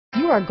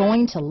are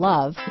going to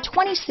love the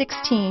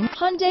 2016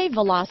 Hyundai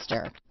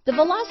Veloster. The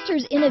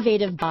Veloster's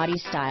innovative body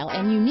style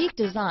and unique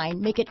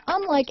design make it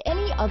unlike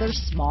any other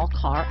small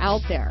car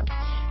out there.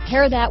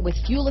 Pair that with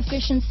fuel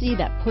efficiency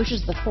that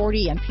pushes the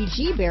 40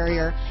 MPG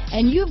barrier,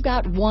 and you've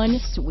got one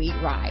sweet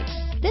ride.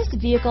 This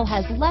vehicle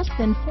has less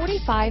than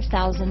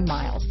 45,000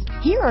 miles.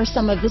 Here are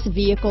some of this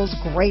vehicle's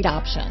great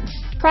options: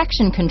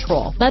 traction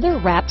control,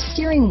 leather-wrapped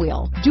steering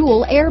wheel,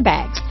 dual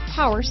airbags,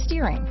 power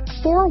steering,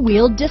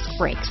 four-wheel disc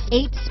brakes,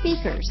 8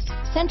 speakers,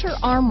 center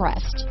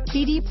armrest,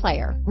 CD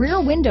player, rear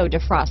window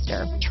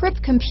defroster, trip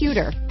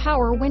computer,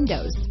 power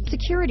windows,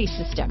 security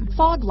system,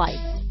 fog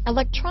lights,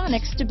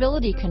 electronic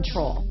stability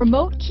control,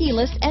 remote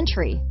keyless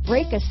entry,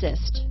 brake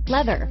assist,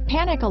 leather,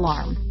 panic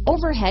alarm,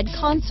 overhead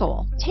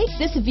console. Take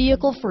this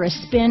vehicle for a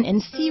spin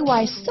and see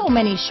why so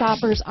many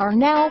shoppers are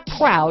now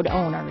proud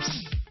owners.